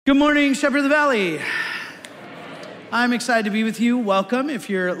Good morning, Shepherd of the Valley. I'm excited to be with you. Welcome if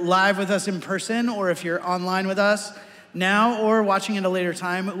you're live with us in person or if you're online with us now or watching at a later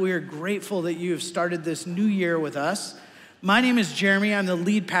time. We are grateful that you have started this new year with us. My name is Jeremey. I'm the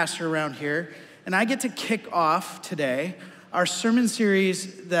lead pastor around here, and I get to kick off today our sermon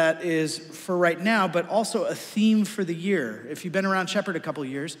series that is for right now, but also a theme for the year. If you've been around Shepherd a couple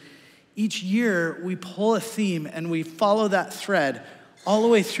years, each year we pull a theme and we follow that thread all the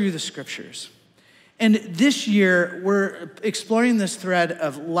way through the scriptures. And this year, we're exploring this thread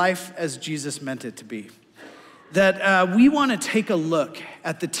of life as Jesus meant it to be. That we want to take a look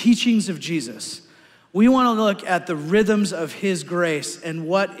at the teachings of Jesus. We want to look at the rhythms of his grace and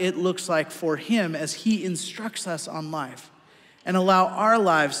what it looks like for him as he instructs us on life, and allow our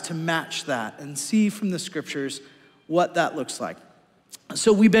lives to match that and see from the scriptures what that looks like.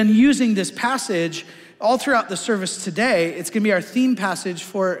 So we've been using this passage all throughout the service today. It's gonna be our theme passage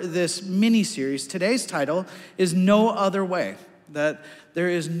for this mini-series. Today's title is No Other Way, that there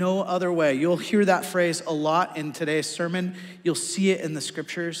is no other way. You'll hear that phrase a lot in today's sermon. You'll see it in the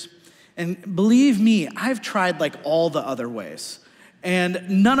scriptures. And believe me, I've tried like all the other ways, and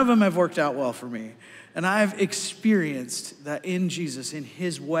none of them have worked out well for me. And I've experienced that in Jesus, in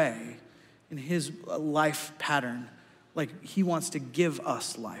his way, in his life pattern, like he wants to give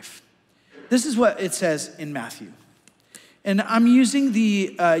us life. This is what it says in Matthew. And I'm using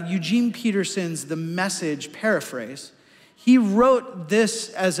the Eugene Peterson's The Message paraphrase. He wrote this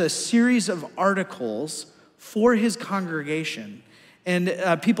as a series of articles for his congregation. And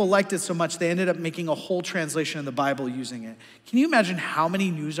people liked it so much, they ended up making a whole translation of the Bible using it. Can you imagine how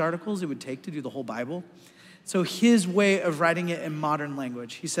many news articles it would take to do the whole Bible? So his way of writing it in modern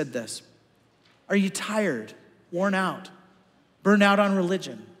language, he said this: "Are you tired, worn out, burned out on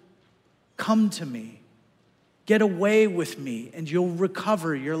religion? Come to me, get away with me, and you'll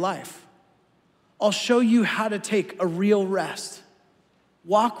recover your life. I'll show you how to take a real rest.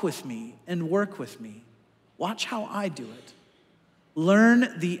 Walk with me and work with me. Watch how I do it.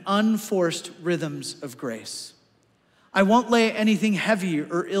 Learn the unforced rhythms of grace. I won't lay anything heavy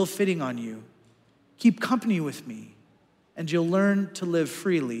or ill-fitting on you. Keep company with me, and you'll learn to live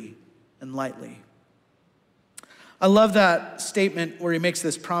freely and lightly." I love that statement where he makes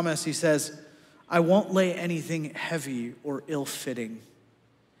this promise. He says, "I won't lay anything heavy or ill-fitting."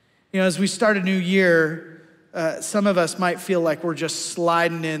 You know, as we start a new year, some of us might feel like we're just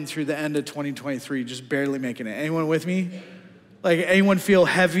sliding in through the end of 2023, just barely making it. Anyone with me? Like, anyone feel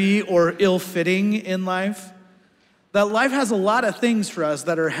heavy or ill-fitting in life? That life has a lot of things for us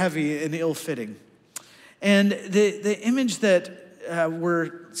that are heavy and ill-fitting. And the image that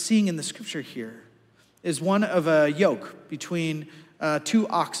we're seeing in the scripture here is one of a yoke between two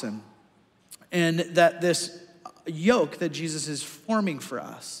oxen. And that this yoke that Jesus is forming for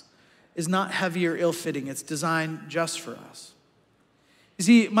us is not heavy or ill-fitting. It's designed just for us. You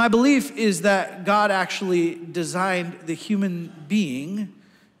see, my belief is that God actually designed the human being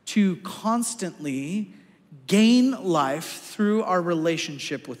to constantly gain life through our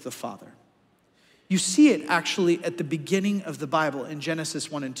relationship with the Father. You see it actually at the beginning of the Bible in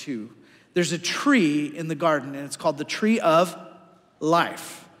Genesis 1 and 2. There's a tree in the garden, and it's called the tree of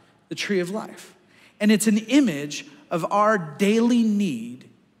life, the tree of life. And it's an image of our daily need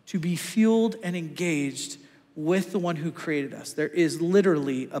to be fueled and engaged with the one who created us. There is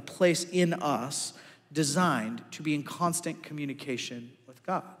literally a place in us designed to be in constant communication with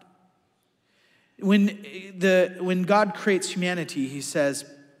God. When God creates humanity, he says,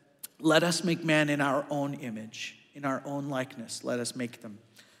 "Let us make man in our own image, in our own likeness. Let us make them.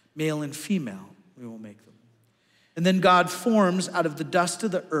 Male and female, we will make them." And then God forms out of the dust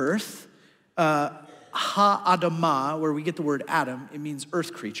of the earth, ha-adamah, where we get the word Adam. It means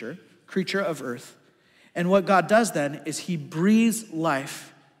earth creature, creature of earth. And what God does then is he breathes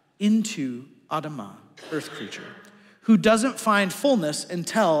life into Adamah, earth creature, who doesn't find fullness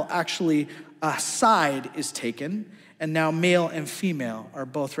until actually a side is taken, and now male and female are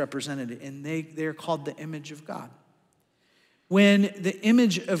both represented, and they're called the image of God. When the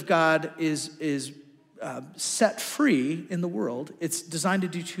image of God is set free in the world, it's designed to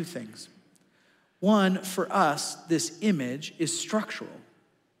do two things. One, for us, this image is structural.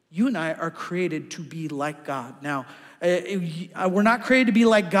 You and I are created to be like God. Now, we're not created to be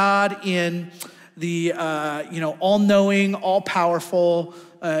like God in the all-knowing, all-powerful,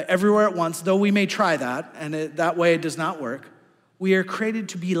 everywhere at once, though we may try that, and that way it does not work. We are created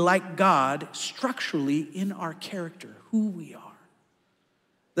to be like God structurally in our character, who we are.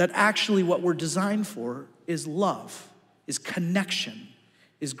 That actually what we're designed for is love, is connection,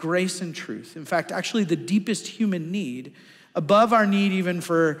 is grace and truth. In fact, actually the deepest human need Above our need even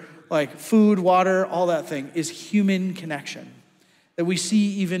for like food, water, all that thing is human connection. That we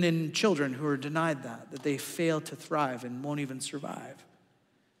see even in children who are denied that they fail to thrive and won't even survive.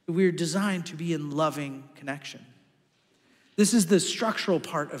 We're designed to be in loving connection. This is the structural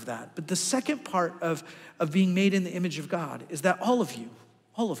part of that. But the second part of being made in the image of God is that all of you,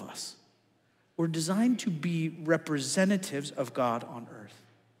 all of us, we're designed to be representatives of God on earth.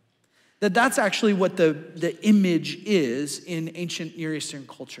 That's actually what the image is in ancient Near Eastern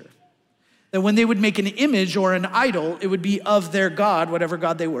culture. That when they would make an image or an idol, it would be of their god, whatever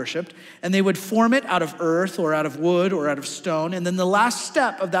god they worshiped, and they would form it out of earth or out of wood or out of stone. And then the last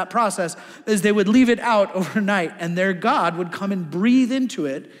step of that process is they would leave it out overnight, and their god would come and breathe into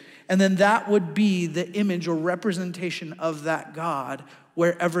it, and then that would be the image or representation of that god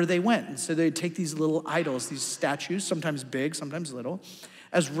wherever they went. And so they'd take these little idols, these statues, sometimes big, sometimes little,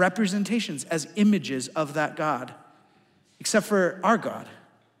 as representations, as images of that god. Except for our God.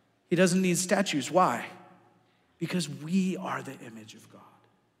 He doesn't need statues. Why? Because we are the image of God.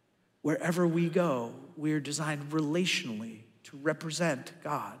 Wherever we go, we're designed relationally to represent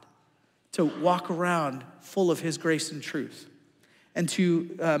God, to walk around full of his grace and truth, and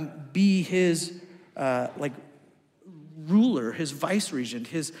to be his ruler, his vice regent,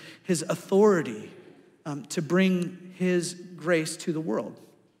 his authority, to bring his grace to the world.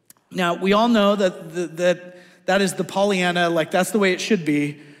 Now, we all know that is the Pollyanna, like that's the way it should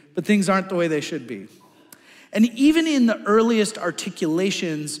be, but things aren't the way they should be. And even in the earliest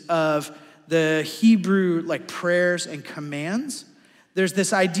articulations of the Hebrew like prayers and commands, there's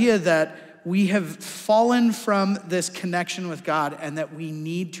this idea that we have fallen from this connection with God and that we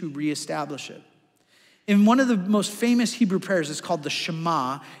need to reestablish it. In one of the most famous Hebrew prayers, it's called the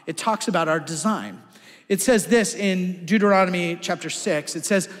Shema, it talks about our design. It says this in Deuteronomy chapter 6. It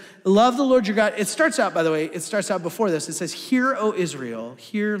says, love the Lord your God. It starts out, by the way, before this. It says, hear, O Israel,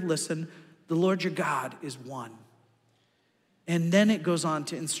 hear, listen, the Lord your God is one. And then it goes on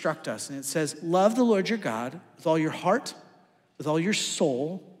to instruct us. And it says, love the Lord your God with all your heart, with all your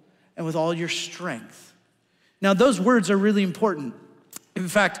soul, and with all your strength. Now, those words are really important. In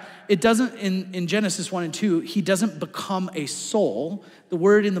fact, it doesn't, in Genesis 1 and 2, he doesn't become a soul. The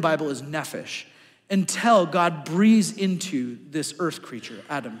word in the Bible is nephesh, until God breathes into this earth creature,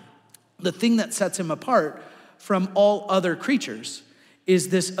 Adam. The thing that sets him apart from all other creatures is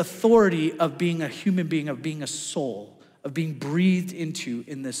this authority of being a human being, of being a soul, of being breathed into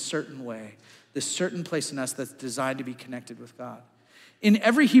in this certain way, this certain place in us that's designed to be connected with God. In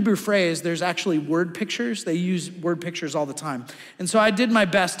every Hebrew phrase, there's actually word pictures. They use word pictures all the time. And so I did my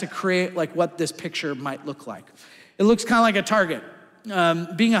best to create like what this picture might look like. It looks kind of like a target.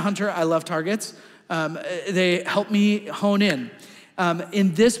 Being a hunter, I love targets. They help me hone in.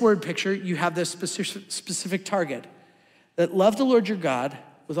 In this word picture, you have this specific target, that love the Lord your God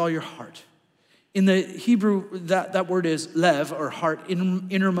with all your heart. In the Hebrew, that word is lev, or heart,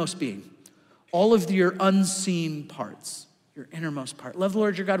 innermost being. All of your unseen parts, your innermost part. Love the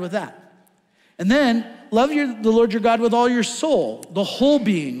Lord your God with that. And then love the Lord your God with all your soul, the whole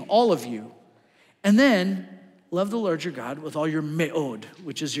being, all of you. And then love the Lord your God with all your me'od,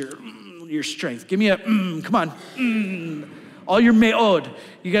 which is your strength. Give me a come on. All your me'od.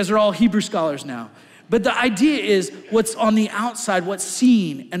 You guys are all Hebrew scholars now. But the idea is what's on the outside, what's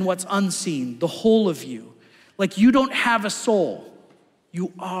seen and what's unseen, the whole of you. Like you don't have a soul,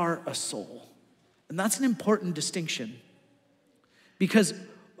 you are a soul. And that's an important distinction. Because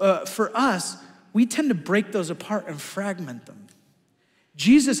for us, we tend to break those apart and fragment them.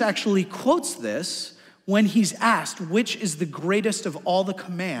 Jesus actually quotes this when he's asked which is the greatest of all the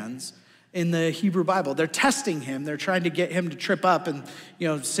commands in the Hebrew Bible. They're testing him. They're trying to get him to trip up and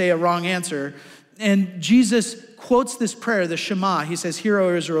say a wrong answer. And Jesus quotes this prayer, the Shema. He says, hear,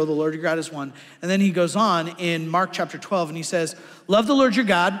 O Israel, the Lord your God is one. And then he goes on in Mark chapter 12 and he says, love the Lord your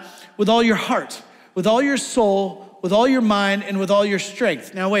God with all your heart, with all your soul, with all your mind, and with all your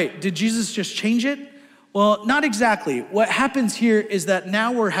strength. Now wait, did Jesus just change it? Well, not exactly. What happens here is that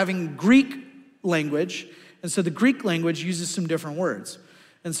now we're having Greek language. And so the Greek language uses some different words.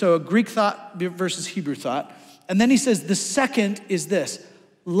 And so a Greek thought versus Hebrew thought. And then he says, the second is this,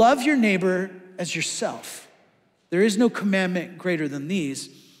 love your neighbor as yourself. There is no commandment greater than these.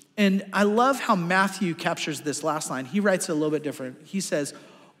 And I love how Matthew captures this last line. He writes it a little bit different. He says,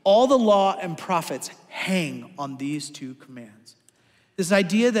 all the law and prophets hang on these two commands. This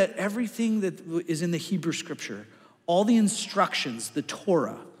idea that everything that is in the Hebrew scripture, all the instructions, the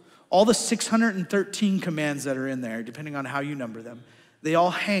Torah, all the 613 commands that are in there, depending on how you number them, they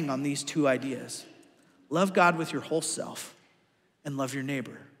all hang on these two ideas. Love God with your whole self and love your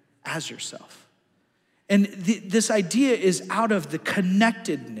neighbor as yourself. And this idea is out of the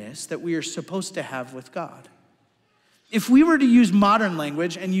connectedness that we are supposed to have with God. If we were to use modern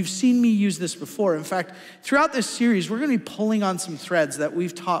language, and you've seen me use this before, in fact, throughout this series, we're gonna be pulling on some threads that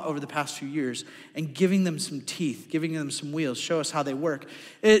we've taught over the past few years and giving them some teeth, giving them some wheels, show us how they work.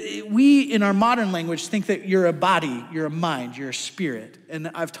 We, in our modern language, think that you're a body, you're a mind, you're a spirit.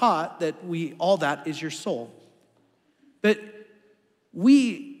 And I've taught that all that is your soul. But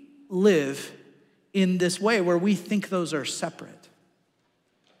we live in this way where we think those are separate.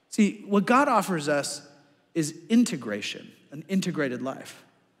 See, what God offers us is integration, an integrated life.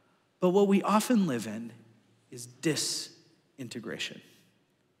 But what we often live in is disintegration.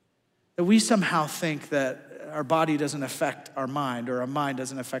 That we somehow think that our body doesn't affect our mind, or our mind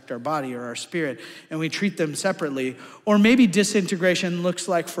doesn't affect our body or our spirit, and we treat them separately. Or maybe disintegration looks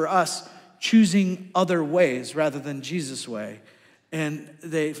like for us choosing other ways rather than Jesus' way. And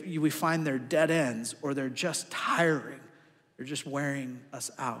we find they're dead ends, or they're just tiring. They're just wearing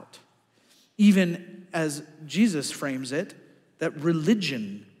us out. Even as Jesus frames it, that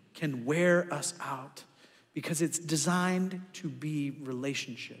religion can wear us out because it's designed to be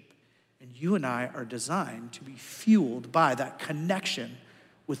relationship. And you and I are designed to be fueled by that connection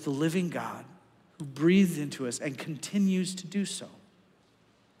with the living God who breathed into us and continues to do so.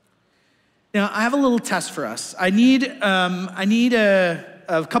 Now, I have a little test for us. I need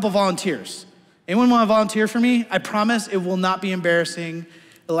a couple volunteers. Anyone want to volunteer for me? I promise it will not be embarrassing.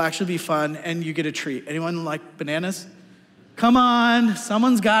 It'll actually be fun, and you get a treat. Anyone like bananas? Come on,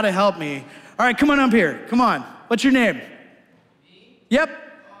 someone's got to help me. All right, come on up here. Come on. What's your name? Me? Yep.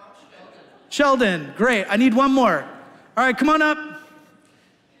 Sheldon. Great. I need one more. All right, come on up.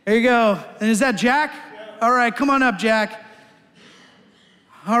 There you go. And is that Jack? Yeah. All right, come on up, Jack.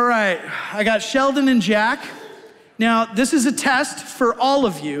 All right, I got Sheldon and Jack. Now, this is a test for all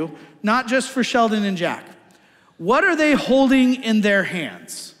of you, not just for Sheldon and Jack. What are they holding in their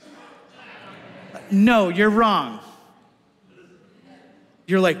hands? No, you're wrong.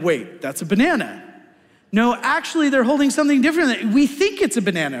 You're like, wait, that's a banana. No, actually, they're holding something different. We think it's a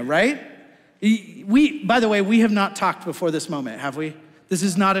banana, right? By the way, we have not talked before this moment, have we? This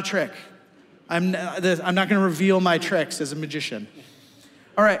is not a trick. I'm not gonna reveal my tricks as a magician.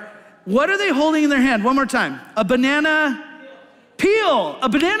 All right, what are they holding in their hand? One more time. A banana peel, a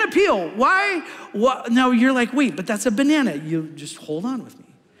banana peel. Why? Now you're like, wait, but that's a banana. You just hold on with me.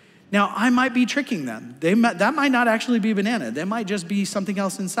 Now, I might be tricking them. That might not actually be a banana. That might just be something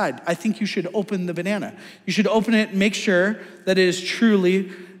else inside. I think you should open the banana. You should open it, make sure that it is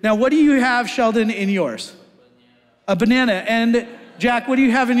truly. Now, what do you have, Sheldon, in yours? A banana. And Jack, what do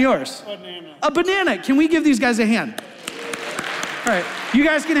you have in yours? Banana. A banana. Can we give these guys a hand? All right, you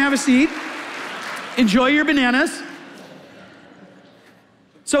guys can have a seat. Enjoy your bananas.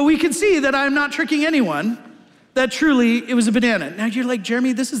 So we can see that I'm not tricking anyone, that truly it was a banana. Now you're like,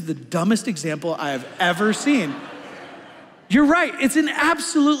 Jeremy, this is the dumbest example I have ever seen. You're right, it's an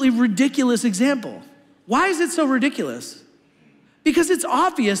absolutely ridiculous example. Why is it so ridiculous? Because it's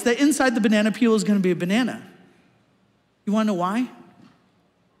obvious that inside the banana peel is gonna be a banana. You wanna know why?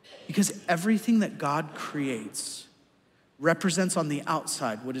 Because everything that God creates represents on the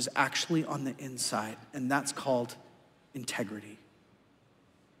outside what is actually on the inside, and that's called integrity.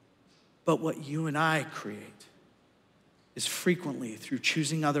 But what you and I create is frequently through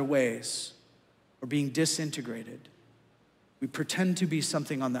choosing other ways or being disintegrated. We pretend to be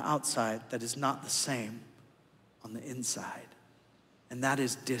something on the outside that is not the same on the inside, and that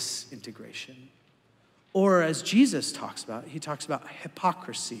is disintegration. Or as Jesus talks about, he talks about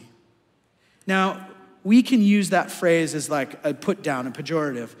hypocrisy. Now, we can use that phrase as like a put down, a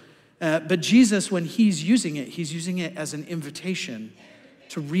pejorative. But Jesus, when he's using it as an invitation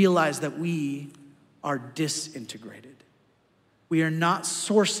to realize that we are disintegrated. We are not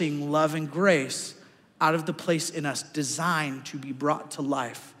sourcing love and grace out of the place in us designed to be brought to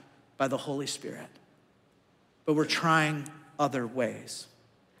life by the Holy Spirit. But we're trying other ways.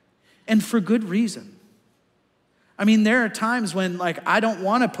 And for good reason. I mean, there are times when I don't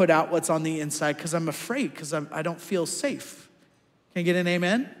want to put out what's on the inside because I'm afraid, because I don't feel safe. Can I get an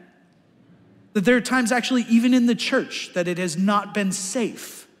amen? That there are times actually even in the church that it has not been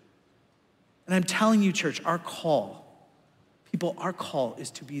safe. And I'm telling you, church, our call is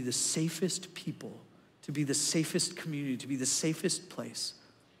to be the safest people, to be the safest community, to be the safest place,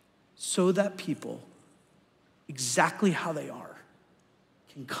 so that people, exactly how they are,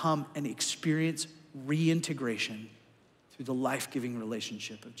 can come and experience reintegration through the life-giving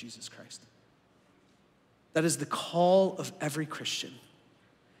relationship of Jesus Christ. That is the call of every Christian.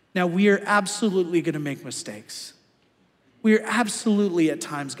 Now, we are absolutely gonna make mistakes. We're absolutely at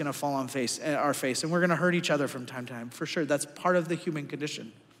times gonna fall on our face, and we're gonna hurt each other from time to time, for sure. That's part of the human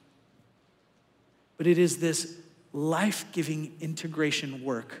condition. But it is this life-giving integration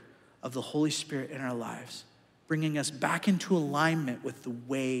work of the Holy Spirit in our lives, bringing us back into alignment with the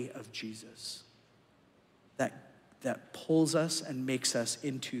way of Jesus that pulls us and makes us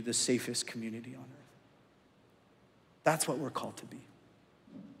into the safest community on earth. That's what we're called to be.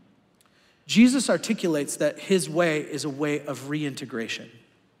 Jesus articulates that his way is a way of reintegration,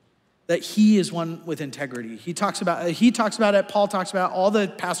 that he is one with integrity. He talks about it, Paul talks about it, all the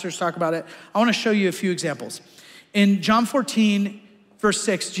pastors talk about it. I wanna show you a few examples. In John 14, verse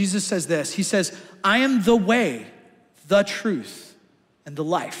 6, Jesus says this. He says, I am the way, the truth, and the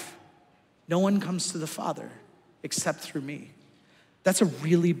life. No one comes to the Father except through me. That's a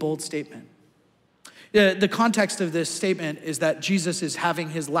really bold statement. The context of this statement is that Jesus is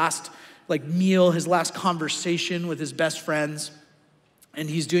having his last meal, his last conversation with his best friends, and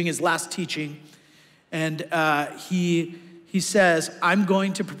he's doing his last teaching. And he says, I'm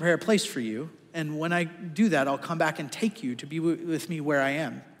going to prepare a place for you. And when I do that, I'll come back and take you to be with me where I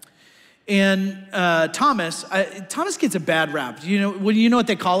am. And Thomas gets a bad rap. Do you know what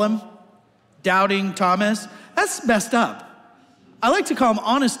they call him? Doubting Thomas. That's messed up. I like to call him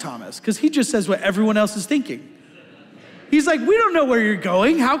Honest Thomas because he just says what everyone else is thinking. He's like, we don't know where you're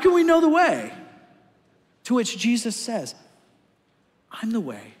going. How can we know the way? To which Jesus says, I'm the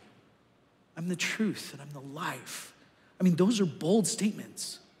way, I'm the truth, and I'm the life. I mean, those are bold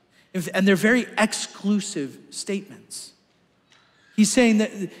statements. And they're very exclusive statements. He's saying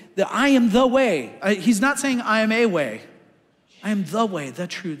that I am the way. He's not saying I am a way. I am the way, the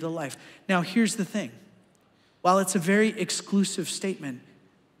truth, the life. Now, here's the thing. While it's a very exclusive statement,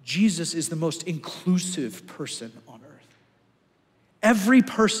 Jesus is the most inclusive person on earth. Every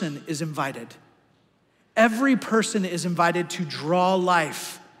person is invited. Every person is invited to draw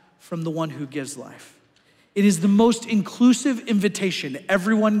life from the one who gives life. It is the most inclusive invitation.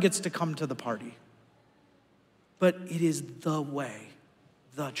 Everyone gets to come to the party. But it is the way,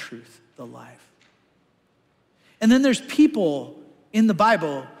 the truth, the life. And then there's people in the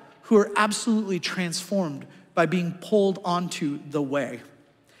Bible who are absolutely transformed by being pulled onto the way.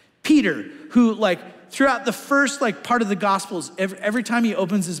 Peter, who throughout the first part of the Gospels, every time he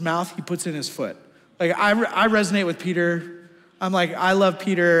opens his mouth, he puts in his foot. I resonate with Peter. I'm like, I love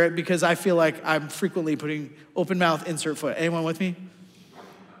Peter because I feel like I'm frequently putting open mouth, insert foot. Anyone with me?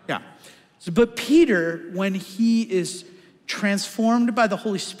 Yeah. But Peter, when he is transformed by the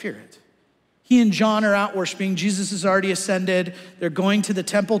Holy Spirit, he and John are out worshiping. Jesus has already ascended. They're going to the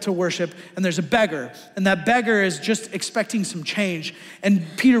temple to worship, and there's a beggar. And that beggar is just expecting some change. And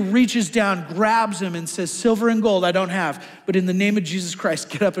Peter reaches down, grabs him, and says, silver and gold I don't have, but in the name of Jesus Christ,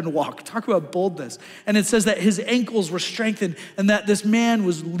 get up and walk. Talk about boldness. And it says that his ankles were strengthened and that this man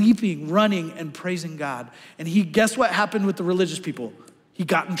was leaping, running, and praising God. And guess what happened with the religious people? He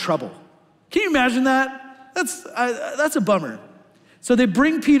got in trouble. Can you imagine that? That's a bummer. So they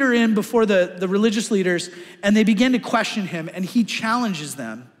bring Peter in before the religious leaders, and they begin to question him, and he challenges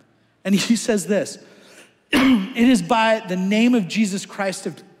them. And he says this, it is by the name of Jesus Christ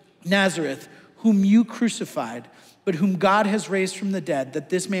of Nazareth, whom you crucified, but whom God has raised from the dead, that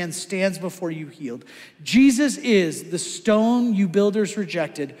this man stands before you healed. Jesus is the stone you builders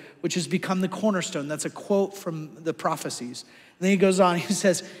rejected, which has become the cornerstone. That's a quote from the prophecies. And then he goes on, he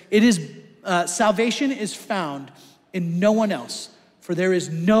says, salvation is found in no one else, for there is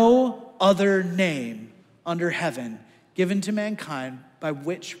no other name under heaven given to mankind by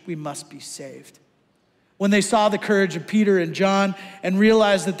which we must be saved. When they saw the courage of Peter and John and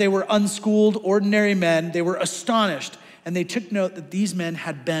realized that they were unschooled, ordinary men, they were astonished, and they took note that these men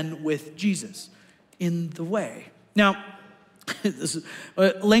had been with Jesus in the way. Now, this is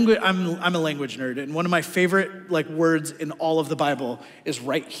language. I'm a language nerd, and one of my favorite words in all of the Bible is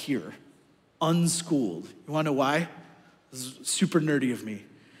right here, unschooled. You wanna know why? This is super nerdy of me.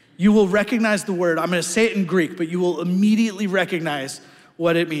 You will recognize the word. I'm gonna say it in Greek, but you will immediately recognize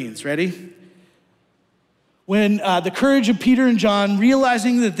what it means. Ready? When the courage of Peter and John,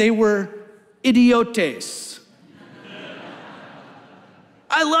 realizing that they were idiotes.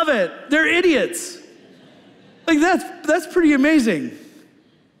 I love it. They're idiots. That's pretty amazing.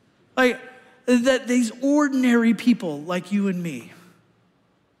 That these ordinary people like you and me,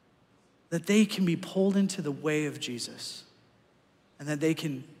 that they can be pulled into the way of Jesus, and that they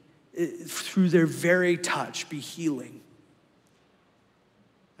can, through their very touch, be healing.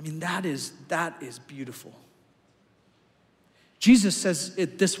 I mean, that is beautiful. Jesus says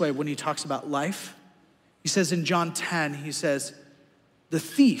it this way when he talks about life. He says in John 10, he says, the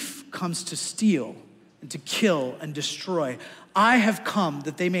thief comes to steal and to kill and destroy. I have come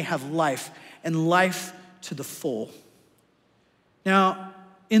that they may have life, and life to the full. Now,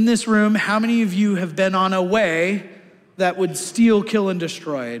 in this room, how many of you have been on a way that would steal, kill, and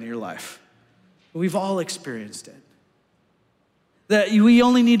destroy in your life? We've all experienced it. That we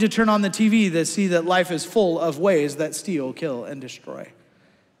only need to turn on the TV to see that life is full of ways that steal, kill, and destroy.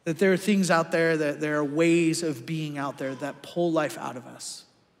 That there are things out there, that there are ways of being out there that pull life out of us.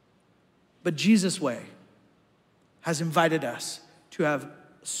 But Jesus' way has invited us to have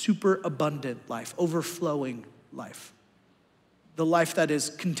super abundant life, overflowing life. The life that is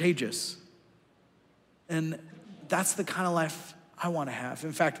contagious. And that's the kind of life I want to have.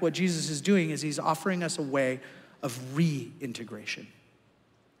 In fact, what Jesus is doing is he's offering us a way of reintegration.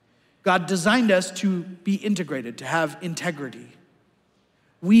 God designed us to be integrated, to have integrity.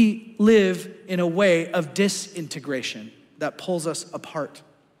 We live in a way of disintegration that pulls us apart.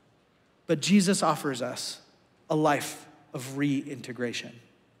 But Jesus offers us a life of reintegration.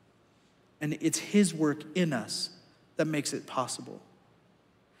 And it's his work in us that makes it possible.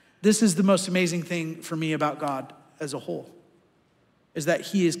 This is the most amazing thing for me about God as a whole, is that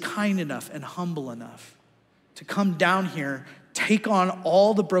he is kind enough and humble enough to come down here, take on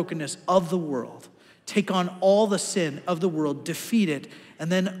all the brokenness of the world, take on all the sin of the world, defeat it,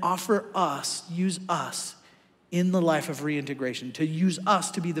 and then offer us, use us in the life of reintegration, to use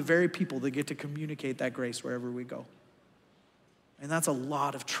us to be the very people that get to communicate that grace wherever we go. And that's a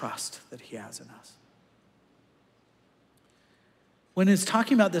lot of trust that he has in us. When it's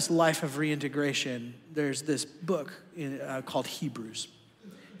talking about this life of reintegration, there's this book called Hebrews.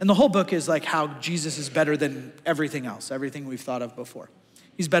 And the whole book is like how Jesus is better than everything else, everything we've thought of before.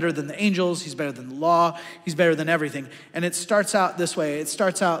 He's better than the angels, he's better than the law, he's better than everything. And it starts out this way. It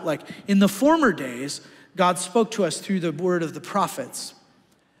starts out like, in the former days, God spoke to us through the word of the prophets.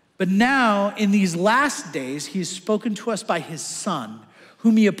 But now, in these last days, he's spoken to us by his Son,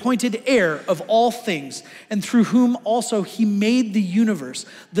 whom he appointed heir of all things, and through whom also he made the universe.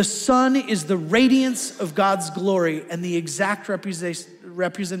 The Son is the radiance of God's glory and the exact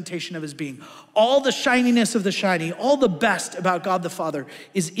representation of his being. All the shininess of the shining, all the best about God the Father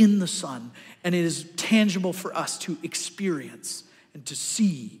is in the Son, and it is tangible for us to experience and to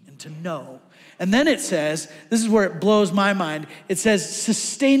see and to know. And then it says, this is where it blows my mind, it says,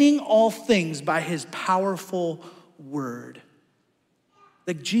 sustaining all things by his powerful word.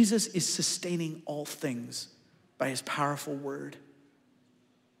 Like Jesus is sustaining all things by his powerful word.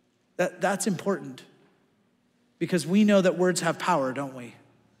 That's important because we know that words have power, don't we?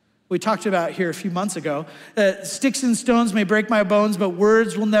 We talked about here a few months ago that sticks and stones may break my bones, but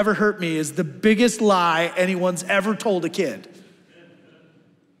words will never hurt me is the biggest lie anyone's ever told a kid.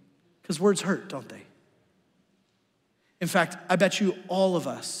 Because words hurt, don't they? In fact, I bet you all of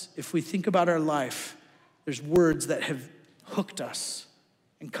us, if we think about our life, there's words that have hooked us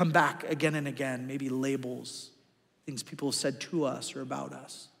and come back again and again, maybe labels, things people have said to us or about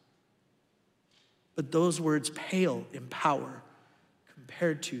us. But those words pale in power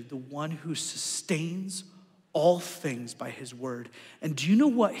compared to the one who sustains all things by his word. And do you know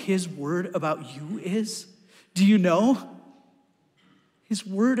what his word about you is? Do you know? His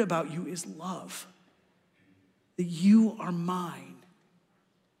word about you is love, that you are mine.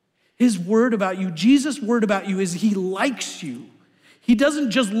 His word about you, Jesus' word about you is he likes you. He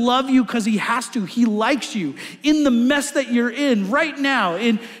doesn't just love you because he has to. He likes you in the mess that you're in right now,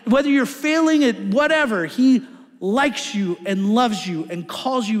 in whether you're failing at whatever. He likes you and loves you and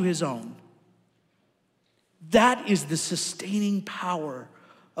calls you his own. That is the sustaining power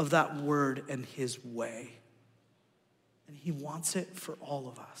of that word and his way. And he wants it for all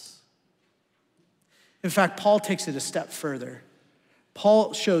of us. In fact, Paul takes it a step further.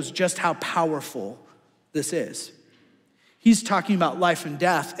 Paul shows just how powerful this is. He's talking about life and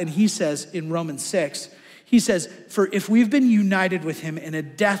death, and he says in Romans 6, he says, for if we've been united with him in a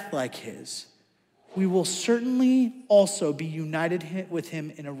death like his, we will certainly also be united with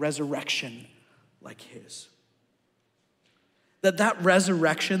him in a resurrection like his. That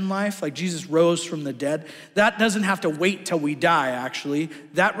resurrection life, like Jesus rose from the dead, that doesn't have to wait till we die, actually.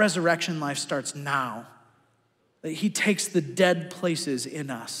 That resurrection life starts now. That he takes the dead places in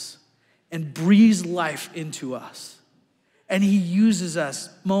us and breathes life into us. And he uses us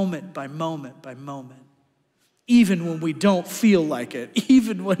moment by moment by moment. Even when we don't feel like it,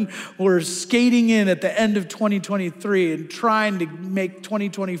 even when we're skating in at the end of 2023 and trying to make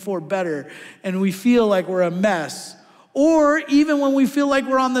 2024 better and we feel like we're a mess, or even when we feel like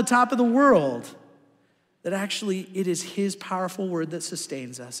we're on the top of the world, that actually it is his powerful word that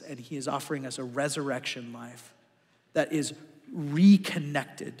sustains us, and he is offering us a resurrection life that is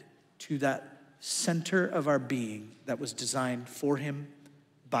reconnected to that center of our being that was designed for him,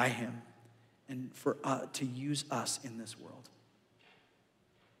 by him, and for to use us in this world.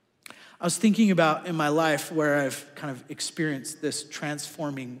 I was thinking about in my life where I've kind of experienced this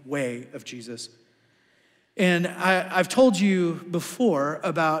transforming way of Jesus. And I've told you before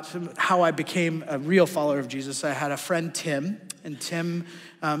about how I became a real follower of Jesus. I had a friend, Tim, and Tim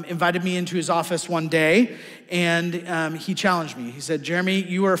invited me into his office one day, and he challenged me. He said, Jeremy,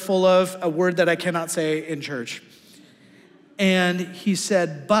 you are full of a word that I cannot say in church. And he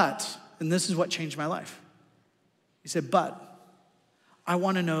said, but, and this is what changed my life. He said, but I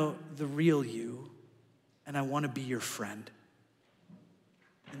want to know the real you, and I want to be your friend.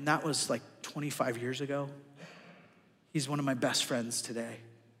 And that was like 25 years ago. He's one of my best friends today.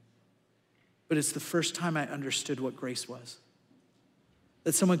 But it's the first time I understood what grace was.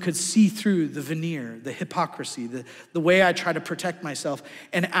 That someone could see through the veneer, the hypocrisy, the way I try to protect myself,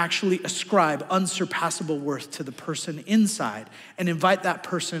 and actually ascribe unsurpassable worth to the person inside and invite that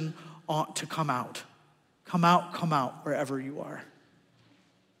person to come out. Come out wherever you are.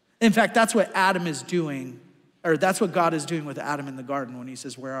 In fact, that's what Adam is doing, or that's what God is doing with Adam in the garden when he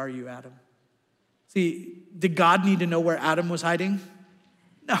says, where are you, Adam? See, did God need to know where Adam was hiding?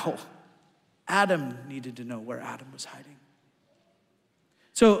 No. Adam needed to know where Adam was hiding.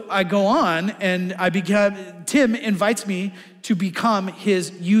 So I go on and Tim invites me to become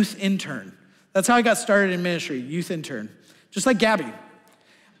his youth intern. That's how I got started in ministry, youth intern. Just like Gabby.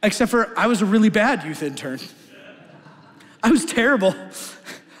 Except for I was a really bad youth intern. I was terrible.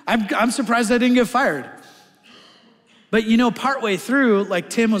 I'm surprised I didn't get fired. But partway through, like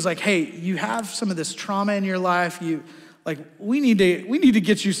Tim was like, hey, you have some of this trauma in your life. We need to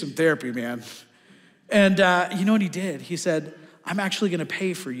get you some therapy, man. And you know what he did? He said, I'm actually gonna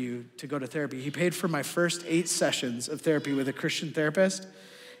pay for you to go to therapy. He paid for my first 8 sessions of therapy with a Christian therapist.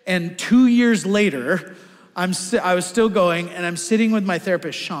 And 2 years later, I was still going, and I'm sitting with my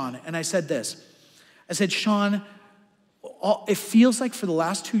therapist, Sean, and I said this. I said, Sean, it feels like for the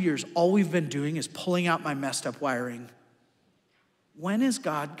last 2 years, all we've been doing is pulling out my messed up wiring. When is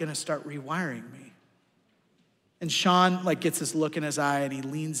God gonna start rewiring me? And Sean gets this look in his eye and he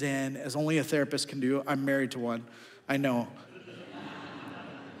leans in, as only a therapist can do. I'm married to one, I know.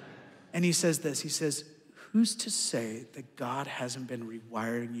 And he says this, he says, who's to say that God hasn't been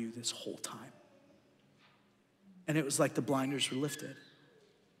rewiring you this whole time? And it was like the blinders were lifted.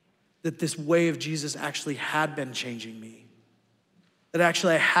 That this way of Jesus actually had been changing me. That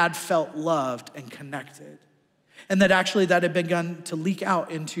actually I had felt loved and connected. And that actually that had begun to leak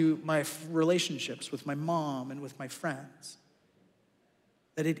out into my relationships with my mom and with my friends.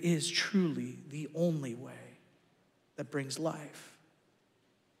 That it is truly the only way that brings life.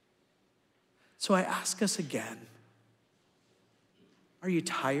 So I ask us again, are you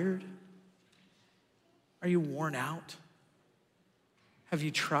tired? Are you worn out? Have you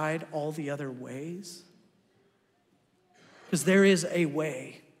tried all the other ways? Because there is a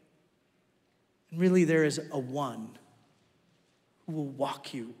way. And really there is a one who will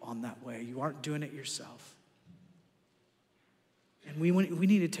walk you on that way. You aren't doing it yourself. And we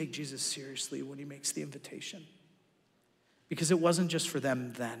need to take Jesus seriously when he makes the invitation. Because it wasn't just for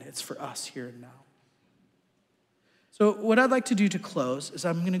them then, it's for us here and now. So what I'd like to do to close is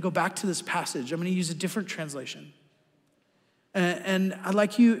I'm gonna go back to this passage. I'm gonna use a different translation. And I'd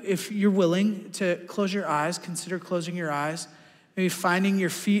like you, if you're willing, to close your eyes, consider closing your eyes, maybe finding your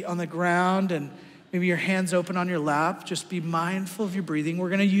feet on the ground and maybe your hands open on your lap. Just be mindful of your breathing. We're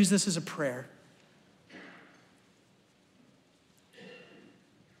gonna use this as a prayer.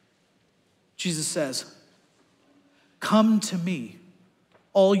 Jesus says, come to me,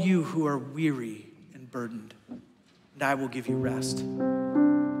 all you who are weary and burdened, and I will give you rest.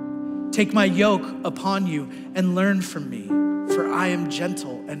 Take my yoke upon you and learn from me, for I am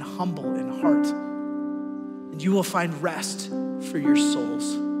gentle and humble in heart, and you will find rest for your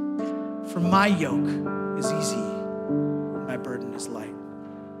souls. For my yoke is easy and my burden is light.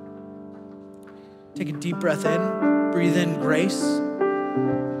 Take a deep breath in, breathe in grace.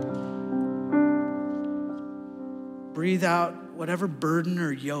 Breathe out whatever burden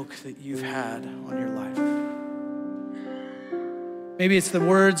or yoke that you've had on your life. Maybe it's the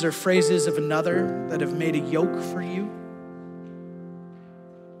words or phrases of another that have made a yoke for you.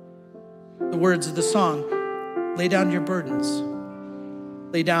 The words of the song, lay down your burdens,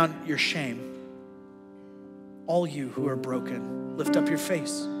 lay down your shame. All you who are broken, lift up your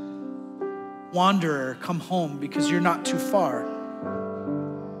face. Wanderer, come home because you're not too far.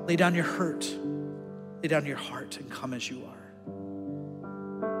 Lay down your hurt. Lay down your heart and come as you are.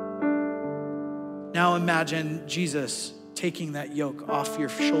 Now imagine Jesus taking that yoke off your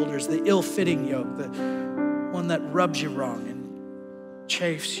shoulders, the ill-fitting yoke, the one that rubs you wrong and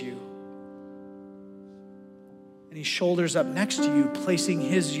chafes you. And he shoulders up next to you, placing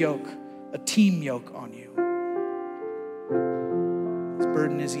his yoke, a team yoke, on you. His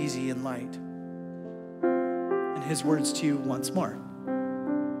burden is easy and light. And his words to you once more: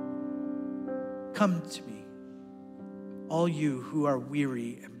 come to me, all you who are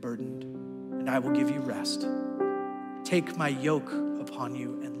weary and burdened, and I will give you rest. Take my yoke upon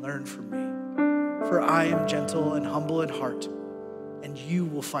you and learn from me, for I am gentle and humble in heart, and you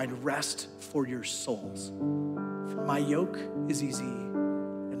will find rest for your souls. For my yoke is easy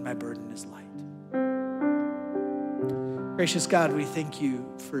and my burden is light. Gracious God, we thank you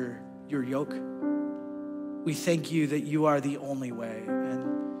for your yoke. We thank you that you are the only way,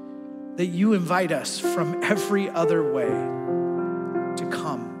 and that you invite us from every other way to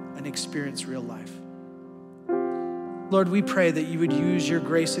come and experience real life. Lord, we pray that you would use your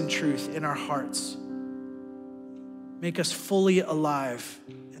grace and truth in our hearts. Make us fully alive,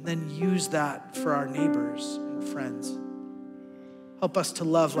 and then use that for our neighbors and friends. Help us to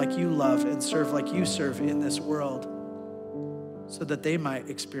love like you love and serve like you serve in this world, so that they might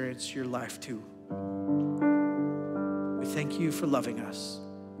experience your life too. We thank you for loving us.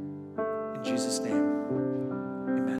 In Jesus' name.